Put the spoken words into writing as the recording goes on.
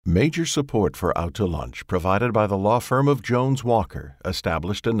Major support for Out to Lunch provided by the law firm of Jones Walker,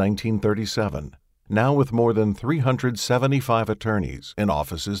 established in 1937, now with more than 375 attorneys in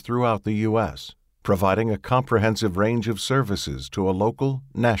offices throughout the U.S., providing a comprehensive range of services to a local,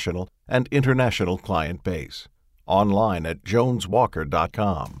 national, and international client base. Online at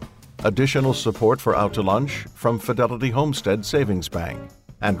joneswalker.com. Additional support for Out to Lunch from Fidelity Homestead Savings Bank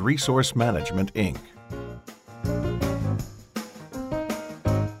and Resource Management, Inc.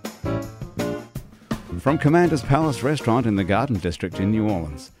 From Commander's Palace Restaurant in the Garden District in New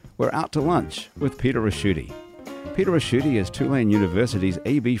Orleans, we're Out to Lunch with Peter Ricchiuti. Peter Ricchiuti is Tulane University's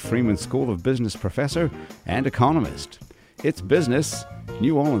A.B. Freeman School of Business professor and economist. It's business,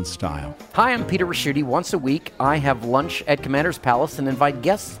 New Orleans style. Hi, I'm Peter Ricchiuti. Once a week, I have lunch at Commander's Palace and invite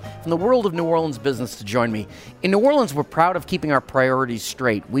guests from the world of New Orleans business to join me. In New Orleans, we're proud of keeping our priorities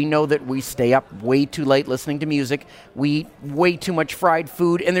straight. We know that we stay up way too late listening to music, we eat way too much fried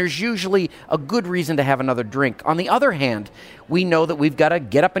food, and there's usually a good reason to have another drink. On the other hand, we know that we've got to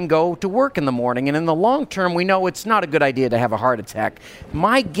get up and go to work in the morning, and in the long term, we know it's not a good idea to have a heart attack.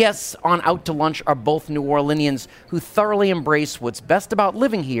 My guests on Out to Lunch are both New Orleanians who thoroughly embrace what's best about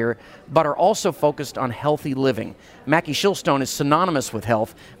living here, but are also focused on healthy living. Mackie Shilstone is synonymous with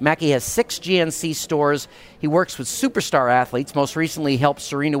health. Mackie has 6 GNC stores. He works with superstar athletes. Most recently, he helped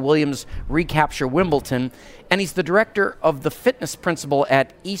Serena Williams recapture Wimbledon. And he's the director of the fitness principal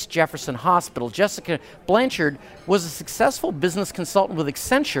at East Jefferson Hospital. Jessica Blanchard was a successful business consultant with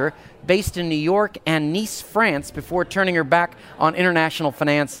Accenture based in New York and Nice, France, before turning her back on international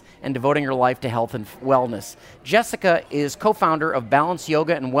finance and devoting her life to health and wellness. Jessica is co-founder of Balance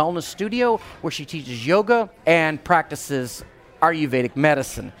Yoga and Wellness Studio, where she teaches yoga and practices Ayurvedic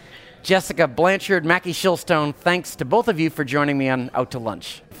medicine. Jessica Blanchard, Mackie Shilstone, thanks to both of you for joining me on Out to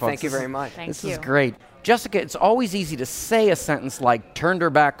Lunch. Thank you very much. This is great. Jessica, it's always easy to say a sentence like, turned her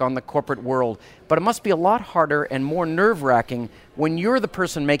back on the corporate world, but it must be a lot harder and more nerve-wracking when you're the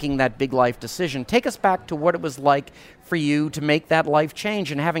person making that big life decision. Take us back to what it was like for you to make that life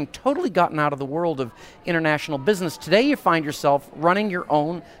change, and having totally gotten out of the world of international business. Today you find yourself running your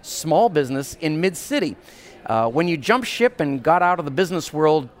own small business in mid-city. When you jumped ship and got out of the business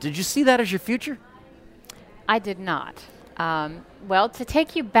world, did you see that as your future? I did not. Well, to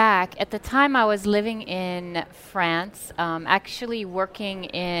take you back, at the time I was living in France, actually working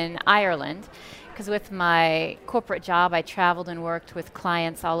in Ireland, because with my corporate job, I traveled and worked with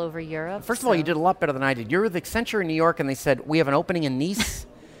clients all over Europe. First of all, you did a lot better than I did. You were with Accenture in New York, and they said, we have an opening in Nice.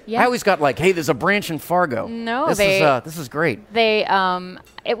 Yeah. I always got like, hey, there's a branch in Fargo. No, this is great.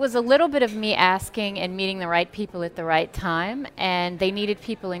 It was a little bit of me asking and meeting the right people at the right time, and they needed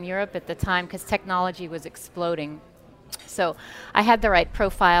people in Europe at the time because technology was exploding. So I had the right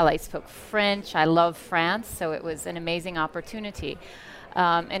profile. I spoke French. I love France, so it was an amazing opportunity.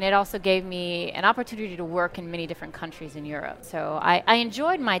 And it also gave me an opportunity to work in many different countries in Europe. So I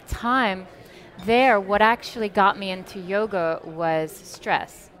enjoyed my time there. What actually got me into yoga was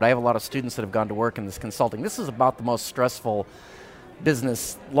stress. I have a lot of students that have gone to work in this consulting. This is about the most stressful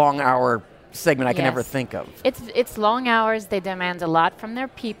business, long-hour segment I can ever think of. It's long hours. They demand a lot from their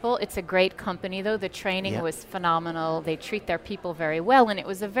people. It's a great company, though. The training was phenomenal. They treat their people very well, and it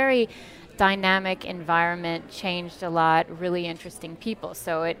was a very dynamic environment, changed a lot, really interesting people.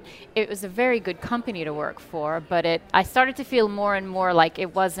 So it was a very good company to work for, but I started to feel more and more like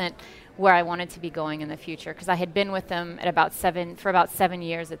it wasn't where I wanted to be going in the future, because I had been with them for about 7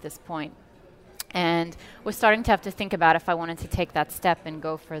 years at this point, and was starting to have to think about if I wanted to take that step and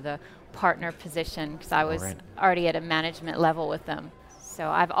go for the partner position, because I was already at a management level with them. So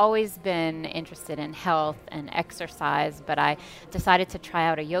I've always been interested in health and exercise, but I decided to try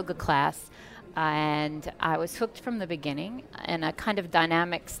out a yoga class, and I was hooked from the beginning in a kind of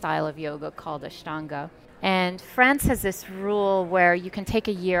dynamic style of yoga called Ashtanga. And France has this rule where you can take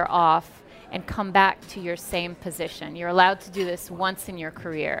a year off and come back to your same position. You're allowed to do this once in your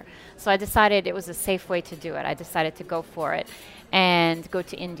career. So I decided it was a safe way to do it. I decided to go for it and go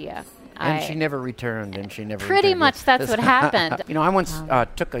to India. And she never returned, Pretty much that's what happened. I once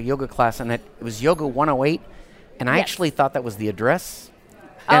took a yoga class, and it was Yoga 108, and I actually thought that was the address.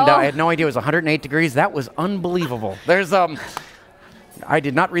 And I had no idea it was 108 degrees. That was unbelievable. There's I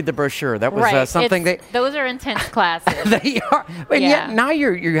did not read the brochure. That was something those are intense classes. They are. And yet now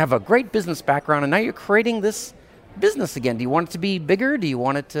you have a great business background, and now you're creating this business again. Do you want it to be bigger? Do you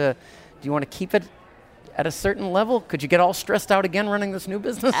want to keep it at a certain level? Could you get all stressed out again running this new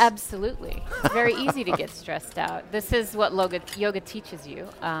business? Absolutely. It's very easy to get stressed out. This is what yoga teaches you.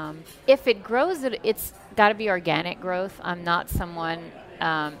 If it grows, it's got to be organic growth. I'm not someone,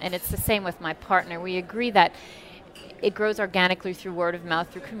 and it's the same with my partner. We agree that it grows organically through word of mouth,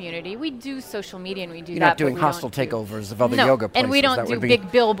 through community. We do social media and we do You're that. not doing hostile takeovers of other no, yoga places. And we don't that do would be,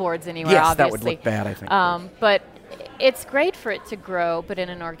 big billboards anywhere, yes, obviously. that would look bad, I think. But it's great for it to grow, but in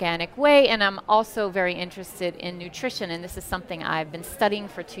an organic way. And I'm also very interested in nutrition, and this is something I've been studying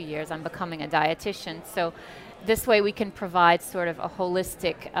for 2 years. I'm becoming a dietitian. So this way we can provide sort of a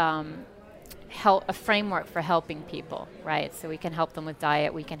holistic a framework for helping people, right? So we can help them with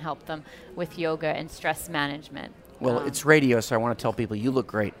diet, we can help them with yoga and stress management. Well, it's radio, so I want to tell people you look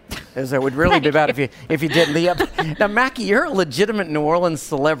great. As it would really be bad if you didn't. Now, Mackie, you're a legitimate New Orleans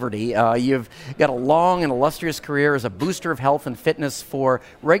celebrity. You've got a long and illustrious career as a booster of health and fitness for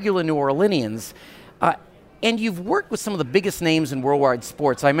regular New Orleanians. And you've worked with some of the biggest names in worldwide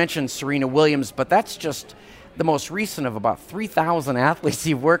sports. I mentioned Serena Williams, but that's just the most recent of about 3,000 athletes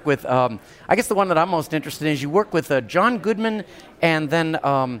you've worked with. I guess the one that I'm most interested in is you work with John Goodman and then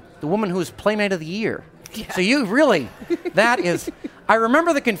the woman who was Playmate of the Year. Yeah. So you really, that is, I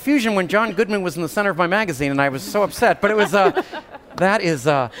remember the confusion when John Goodman was in the center of my magazine and I was so upset, but it was, that is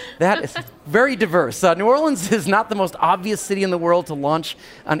very diverse. New Orleans is not the most obvious city in the world to launch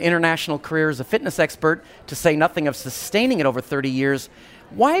an international career as a fitness expert, to say nothing of sustaining it over 30 years.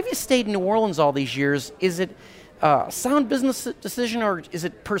 Why have you stayed in New Orleans all these years? Is it a sound business decision or is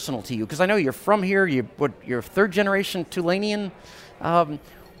it personal to you? Because I know you're from here, you're a third-generation Tulanian.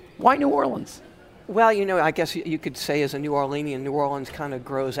 Why New Orleans? Well, I guess you could say as a New Orleanian, New Orleans kind of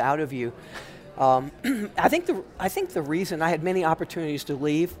grows out of you. I think the reason I had many opportunities to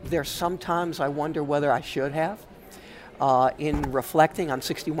leave, there's sometimes I wonder whether I should have. In reflecting, I'm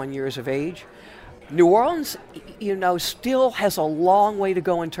 61 years of age. New Orleans, still has a long way to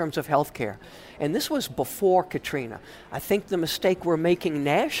go in terms of healthcare. And this was before Katrina. I think the mistake we're making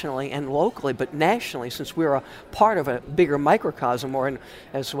nationally and locally, but nationally, since we're a part of a bigger microcosm, or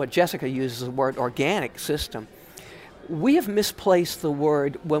as what Jessica uses the word, organic system, we have misplaced the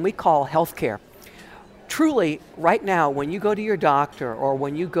word when we call healthcare. Truly, right now, when you go to your doctor or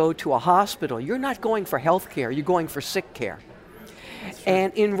when you go to a hospital, you're not going for healthcare, you're going for sick care.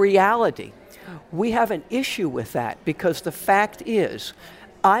 And in reality, we have an issue with that because the fact is,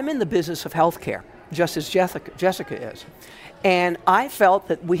 I'm in the business of healthcare, just as Jessica is. And I felt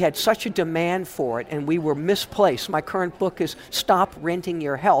that we had such a demand for it and we were misplaced. My current book is Stop Renting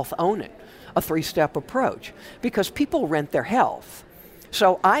Your Health, Own It, a 3-step approach, because people rent their health.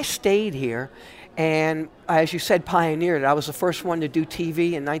 So I stayed here and, as you said, pioneered it. I was the first one to do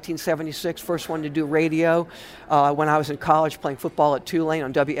TV in 1976, first one to do radio when I was in college playing football at Tulane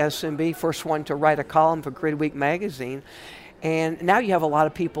on WSMB, first one to write a column for Gridweek magazine. And now you have a lot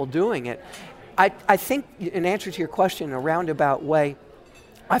of people doing it. I think, in answer to your question in a roundabout way,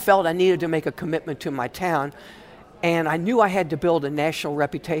 I felt I needed to make a commitment to my town, and I knew I had to build a national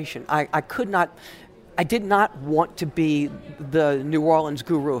reputation. I did not want to be the New Orleans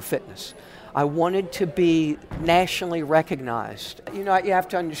guru of fitness. I wanted to be nationally recognized. You have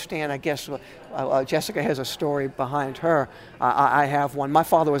to understand, I guess, Jessica has a story behind her. I have one. My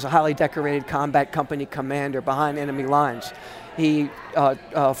father was a highly decorated combat company commander behind enemy lines. He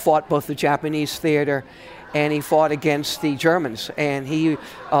fought both the Japanese theater and he fought against the Germans. And he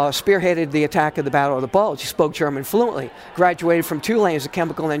spearheaded the attack of the Battle of the Bulge. He spoke German fluently, graduated from Tulane as a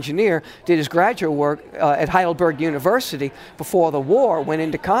chemical engineer, did his graduate work at Heidelberg University before the war, went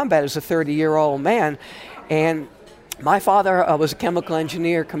into combat as a 30-year-old man. And my father was a chemical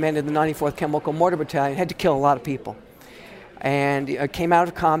engineer, commanded the 94th Chemical Mortar Battalion, had to kill a lot of people. And came out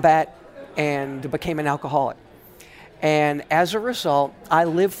of combat and became an alcoholic. And as a result, I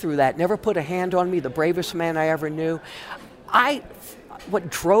lived through that, never put a hand on me, the bravest man I ever knew.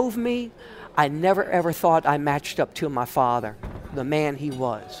 What drove me, I never ever thought I matched up to my father, the man he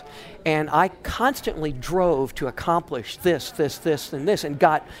was. And I constantly drove to accomplish this, and this, and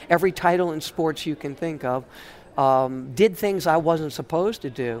got every title in sports you can think of. Did things I wasn't supposed to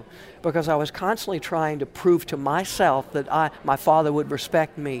do because I was constantly trying to prove to myself that my father would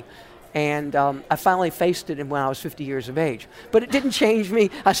respect me. And I finally faced it when I was 50 years of age. But it didn't change me.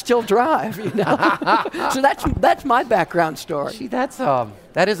 I still drive, So that's my background story. Gee,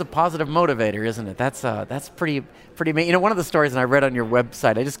 that is a positive motivator, isn't it? That's pretty amazing. One of the stories that I read on your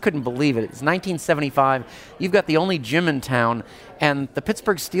website, I just couldn't believe it. It's 1975. You've got the only gym in town, and the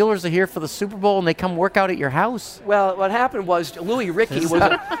Pittsburgh Steelers are here for the Super Bowl, and they come work out at your house. Well, what happened was Louis Rickey was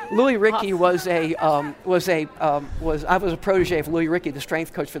I was a protege of Louis Rickey, the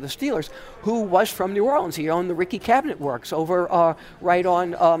strength coach for the Steelers, who was from New Orleans. He owned the Rickey Cabinet Works over right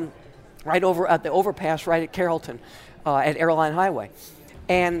over at the overpass right at Carrollton, at Airline Highway.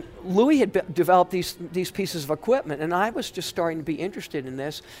 And Louis had developed these pieces of equipment, and I was just starting to be interested in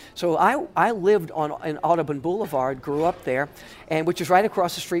this. So I lived in Audubon Boulevard, grew up there, and which is right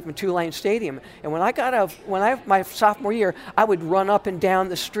across the street from Tulane Stadium. And when my sophomore year, I would run up and down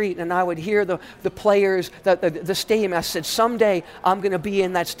the street, and I would hear the players, the stadium. I said, someday I'm going to be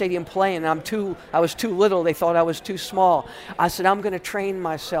in that stadium playing. I was too little. They thought I was too small. I said, I'm going to train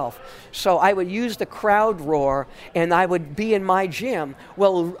myself. So I would use the crowd roar, and I would be in my gym.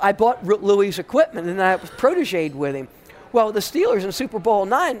 Well, I bought Louis' equipment, and I was protéged with him. Well, the Steelers in Super Bowl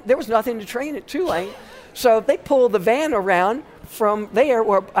IX, there was nothing to train at Tulane. So they pulled the van around from there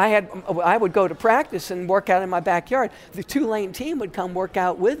where I would go to practice and work out in my backyard. The Tulane team would come work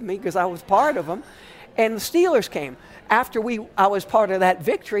out with me because I was part of them. And the Steelers came. After I was part of that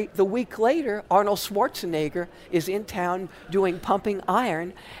victory, the week later, Arnold Schwarzenegger is in town doing Pumping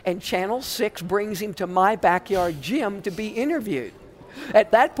Iron, and Channel 6 brings him to my backyard gym to be interviewed.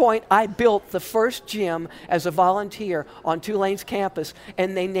 At that point, I built the first gym as a volunteer on Tulane's campus,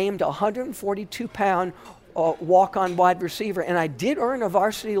 and they named a 142-pound walk-on wide receiver, and I did earn a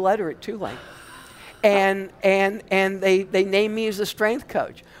varsity letter at Tulane. And they named me as the strength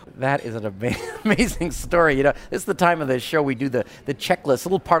coach. That is an amazing story. You know, this is the time of the show we do the checklist, a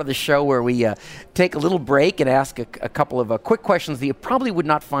little part of the show where we take a little break and ask a couple of quick questions that you probably would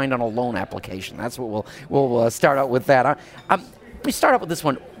not find on a loan application. That's what we'll start out with that. We start out with this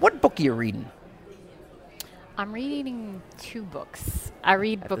one. What book are you reading? I'm reading 2 books. I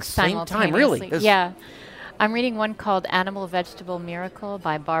read books the same simultaneously. Time, really? Yeah. I'm reading one called Animal Vegetable Miracle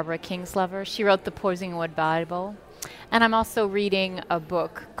by Barbara Kingslover. She wrote the Poisonwood Bible. And I'm also reading a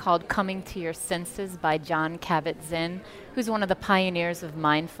book called Coming to Your Senses by Jon Kabat-Zinn, who's one of the pioneers of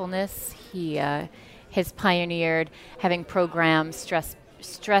mindfulness. He has pioneered having programs,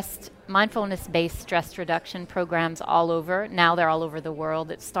 mindfulness-based stress reduction programs all over. Now they're all over the world.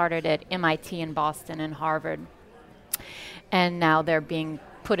 It started at MIT in Boston and Harvard. And now they're being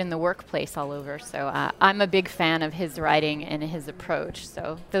put in the workplace all over. So I'm a big fan of his writing and his approach.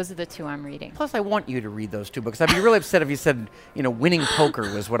 So those are the 2 I'm reading. Plus, I want you to read those 2 books. I'd be really upset if you said, Winning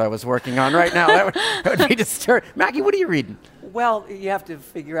Poker was what I was working on right now. That would be disturbing. Mackie, what are you reading? Well, you have to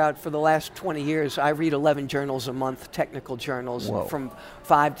figure out for the last 20 years, I read 11 journals a month, technical journals, from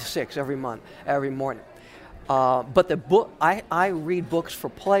 5 to 6 every morning. But the book, I read books for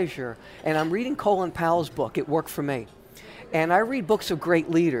pleasure, and I'm reading Colin Powell's book, It Worked for Me. And I read books of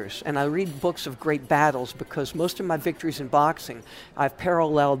great leaders, and I read books of great battles, because most of my victories in boxing, I've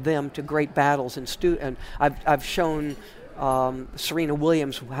paralleled them to great battles, and I've shown Serena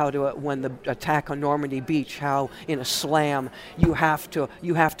Williams when the attack on Normandy Beach, how in a slam you have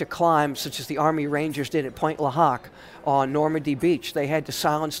to climb, such as the Army Rangers did at Point Lahac on Normandy Beach. They had to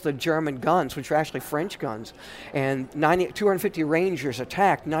silence the German guns, which were actually French guns, and 250 Rangers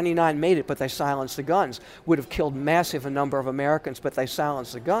attacked. 99 made it, but they silenced the guns. Would have killed massive a number of Americans, but they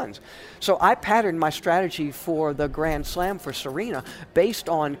silenced the guns. So I patterned my strategy for the Grand Slam for Serena based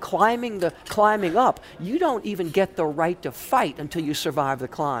on climbing up. You don't even get the right to fight until you survive the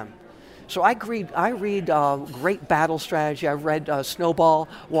climb. So I read great battle strategy. I read Snowball,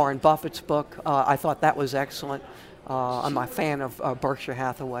 Warren Buffett's book. I thought that was excellent. I'm a fan of Berkshire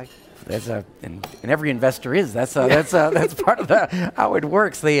Hathaway. And every investor is. That's part of how it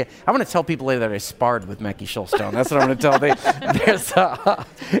works. I want to tell people later that I sparred with Mackie Shilstone. That's what I'm going to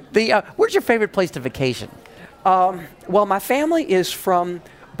tell. Where's your favorite place to vacation? Well, my family is from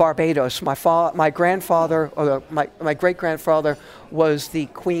Barbados. My grandfather, or my great-grandfather, was the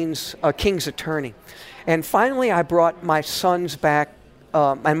king's attorney. And finally, I brought my sons back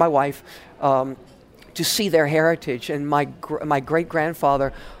and my wife to see their heritage. And my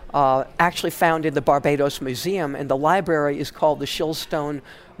great-grandfather actually founded the Barbados Museum, and the library is called the Shilstone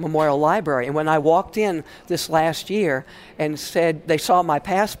Memorial Library. And when I walked in this last year and said, they saw my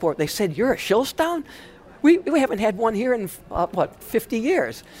passport, they said, "You're a Shilstone?" We haven't had one here in, 50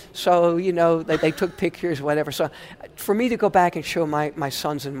 years. So, they took pictures, whatever. So for me to go back and show my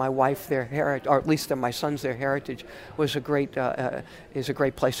sons and my wife their heritage, or at least my sons their heritage, was is a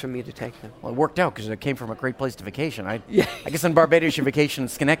great place for me to take them. Well, it worked out because it came from a great place to vacation. I guess in Barbados you vacation in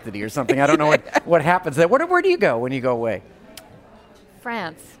Schenectady or something. I don't know what happens there. Where do you go when you go away?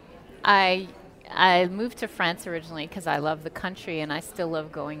 France. I moved to France originally because I love the country, and I still love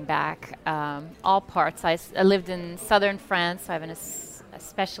going back. All parts. I lived in southern France, so I've been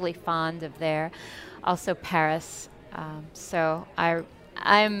especially fond of there. Also Paris. So I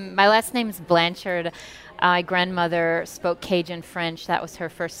My last name's Blanchard. My grandmother spoke Cajun French. That was her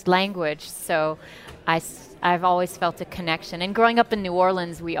first language. So I've always felt a connection. And growing up in New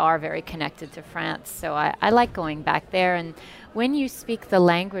Orleans, we are very connected to France. So I like going back there. And when you speak the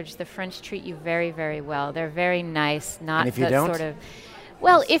language, the French treat you very, very well. They're very nice. Not And if you that don't? sort of.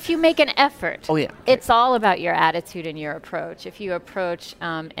 Well, if you make an effort. Oh, yeah. Okay. It's all about your attitude and your approach. If you approach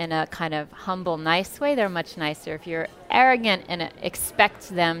in a kind of humble, nice way, they're much nicer. If you're arrogant and expect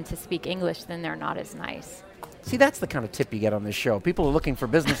them to speak English, then they're not as nice. See, that's the kind of tip you get on this show. People are looking for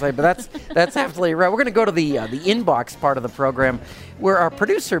business, but that's absolutely right. We're going to go to the inbox part of the program, where our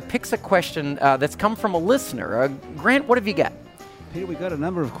producer picks a question that's come from a listener. Grant, what have you got? Peter, we got a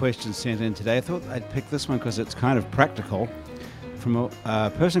number of questions sent in today. I thought I'd pick this one because it's kind of practical. From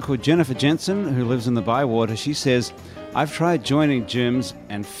a person called Jennifer Jensen, who lives in the Bywater. She says, I've tried joining gyms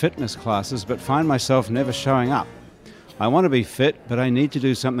and fitness classes, but find myself never showing up. I want to be fit, but I need to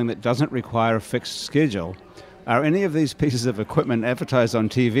do something that doesn't require a fixed schedule. Are any of these pieces of equipment advertised on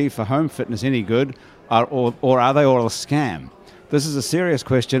TV for home fitness any good, or are they all a scam? This is a serious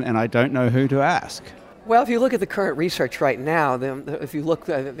question, and I don't know who to ask. Well, if you look at the current research right now, if you look,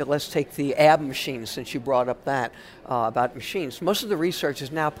 let's take the ab machines, since you brought up that, about machines. Most of the research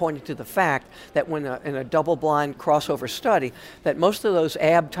is now pointing to the fact that when in a double-blind crossover study, that most of those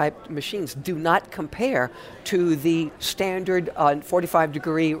ab-type machines do not compare to the standard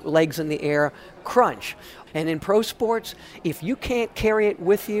 45-degree legs in the air crunch. And in pro sports, if you can't carry it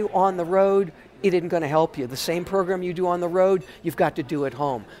with you on the road, it isn't going to help you. The same program you do on the road, you've got to do at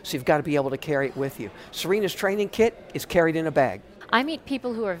home. So you've got to be able to carry it with you. Serena's training kit is carried in a bag. I meet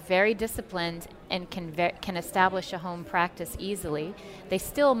people who are very disciplined and can establish a home practice easily. They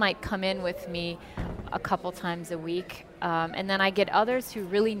still might come in with me a couple times a week. And then I get others who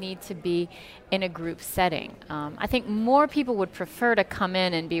really need to be in a group setting. I think more people would prefer to come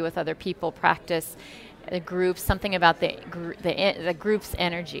in and be with other people, practice a group, something about the group's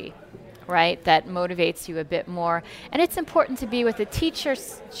energy, right, that motivates you a bit more. And it's important to be with the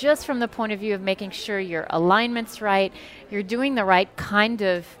teachers just from the point of view of making sure your alignment's right, you're doing the right kind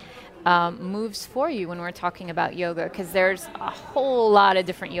of moves for you when we're talking about yoga, because there's a whole lot of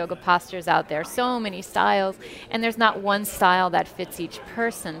different yoga postures out there, so many styles, and there's not one style that fits each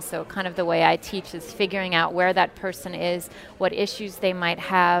person. So kind of the way I teach is figuring out where that person is, what issues they might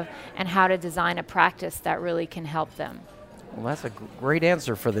have, and how to design a practice that really can help them. Well, that's a great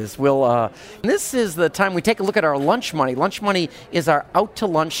answer for this. This is the time we take a look at our lunch money. Lunch money is our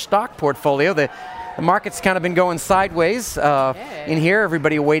out-to-lunch stock portfolio. The market's kind of been going sideways in here.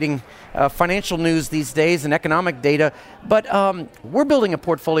 Everybody awaiting financial news these days and economic data. But we're building a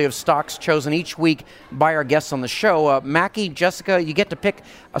portfolio of stocks chosen each week by our guests on the show. Mackie, Jessica, you get to pick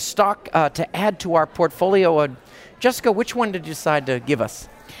a stock to add to our portfolio. Jessica, which one did you decide to give us?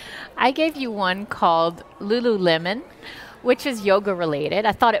 I gave you one called Lululemon, which is yoga related.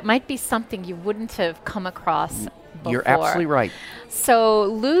 I thought it might be something you wouldn't have come across before. You're absolutely right. So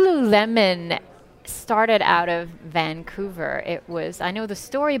Lululemon started out of Vancouver. I know the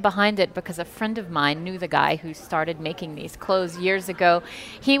story behind it because a friend of mine knew the guy who started making these clothes years ago.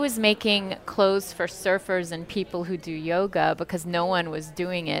 He was making clothes for surfers and people who do yoga because no one was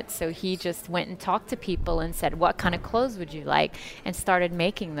doing it. So he just went and talked to people and said, what kind of clothes would you like? And started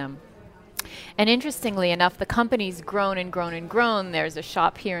making them. And interestingly enough, the company's grown and grown and grown. There's a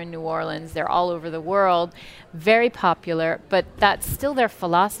shop here in New Orleans. They're all over the world, very popular. But that's still their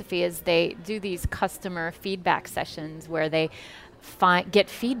philosophy, is they do these customer feedback sessions where they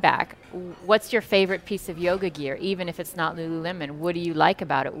get feedback. What's your favorite piece of yoga gear, even if it's not Lululemon? What do you like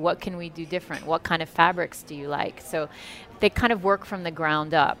about it? What can we do different? What kind of fabrics do you like? So they kind of work from the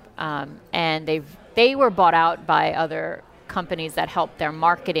ground up. And they were bought out by other companies that help their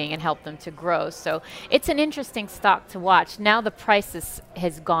marketing and help them to grow. So it's an interesting stock to watch. Now the price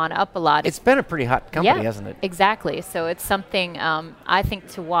has gone up a lot. It's been a pretty hot company, hasn't it? Exactly. So it's something I think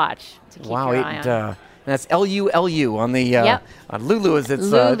to watch, to keep your eye on. That's Lulu on the on Lulu is its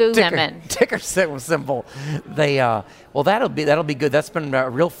ticker symbol. That'll be good. That's been a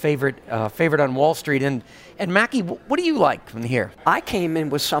real favorite on Wall Street. And Mackie, what do you like from here? I came in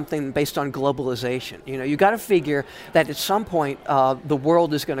with something based on globalization. You got to figure that at some point the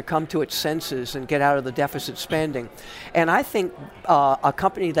world is going to come to its senses and get out of the deficit spending. And I think a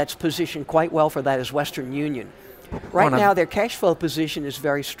company that's positioned quite well for that is Western Union. Right now, their cash flow position is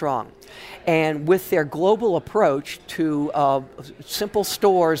very strong. And with their global approach to simple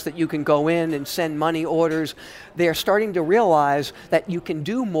stores that you can go in and send money orders, they're starting to realize that you can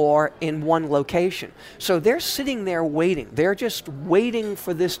do more in one location. So they're sitting there waiting. They're just waiting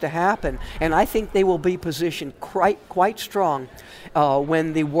for this to happen. And I think they will be positioned quite strong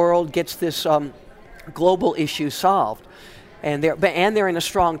when the world gets this global issue solved. And they're in a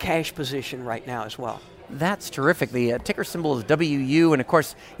strong cash position right now as well. That's terrific. The ticker symbol is WU, and of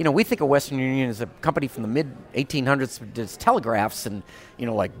course, we think of Western Union as a company from the mid-1800s that does telegraphs, and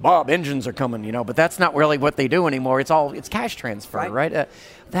like Bob, engines are coming, but that's not really what they do anymore. It's cash transfer, right?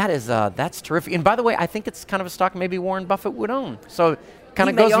 That's terrific. And by the way, I think it's kind of a stock maybe Warren Buffett would own. So. Kind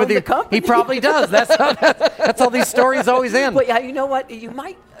of goes with the company. He probably does. That's how these stories always end. But yeah, you know what? You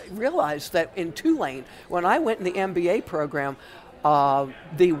might realize that in Tulane, when I went in the MBA program,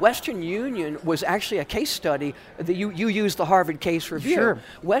 the Western Union was actually a case study. You used the Harvard Case Review. Sure.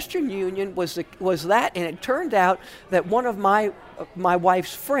 Western Union was that, and it turned out that one of my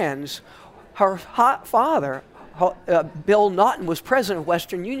wife's friends, her father, Bill Naughton, was president of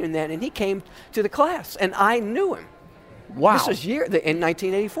Western Union then, and he came to the class, and I knew him. Wow. This was in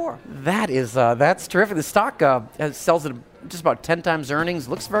 1984. That's terrific. The stock sells at just about 10 times earnings.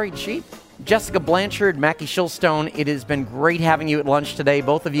 Looks very cheap. Jessica Blanchard, Mackie Shilstone, it has been great having you at lunch today.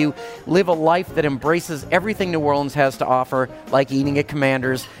 Both of you live a life that embraces everything New Orleans has to offer, like eating at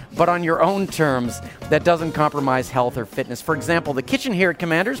Commander's, but on your own terms that doesn't compromise health or fitness. For example, the kitchen here at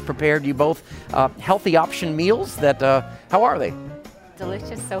Commander's prepared you both healthy option meals that, how are they?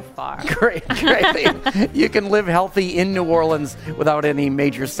 Delicious so far. Great. You can live healthy in New Orleans without any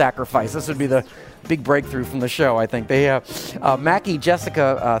major sacrifice. This would be the big breakthrough from the show, I think. Mackie,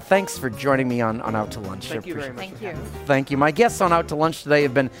 Jessica, thanks for joining me on Out to Lunch. Thank you very much. Thank you. Thank you. My guests on Out to Lunch today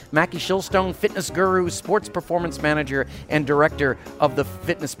have been Mackie Shilstone, fitness guru, sports performance manager, and director of the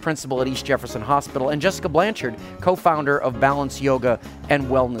Fitness Principle at East Jefferson Hospital, and Jessica Blanchard, co-founder of Balance Yoga and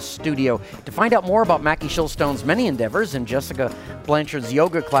Wellness Studio. To find out more about Mackie Shilstone's many endeavors and Jessica Blanchard's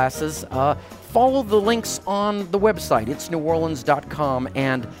yoga classes, follow the links on the website, itsneworleans.com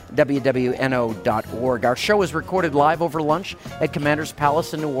and wwno.org. Our show is recorded live over lunch at Commander's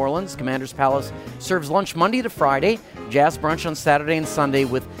Palace in New Orleans. Commander's Palace serves lunch Monday to Friday, jazz brunch on Saturday and Sunday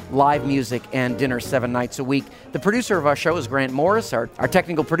with live music and dinner 7 nights a week. The producer of our show is Grant Morris. Our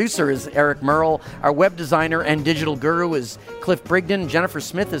technical producer is Eric Merle. Our web designer and digital guru is Cliff Brigden. Jennifer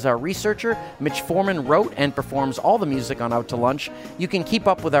Smith is our researcher. Mitch Foreman wrote and performs all the music on Out to Lunch. You can keep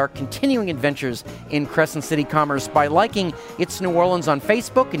up with our continuing adventures in Crescent City commerce by liking It's New Orleans on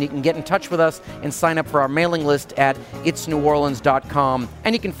Facebook, and you can get in touch with us and sign up for our mailing list at itsneworleans.com,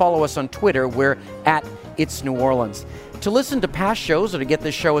 and you can follow us on Twitter. We're at It's New Orleans. To listen to past shows or to get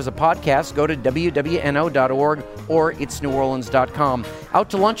this show as a podcast, go to wwno.org or itsneworleans.com. Out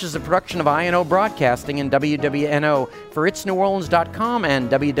to Lunch is a production of INO Broadcasting and WWNO for itsneworleans.com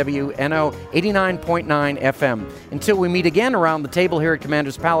and WWNO 89.9 FM. Until we meet again around the table here at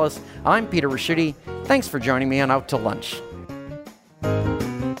Commander's Palace, I'm Peter Ricchiuti. Thanks for joining me on Out to Lunch.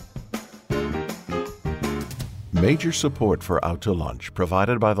 Major support for Out to Lunch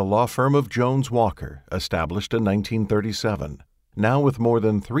provided by the law firm of Jones Walker, established in 1937, now with more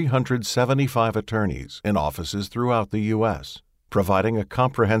than 375 attorneys in offices throughout the U.S., providing a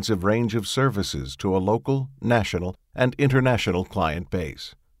comprehensive range of services to a local, national, and international client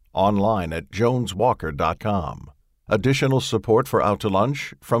base. Online at joneswalker.com. Additional support for Out to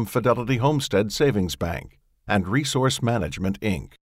Lunch from Fidelity Homestead Savings Bank and Resource Management, Inc.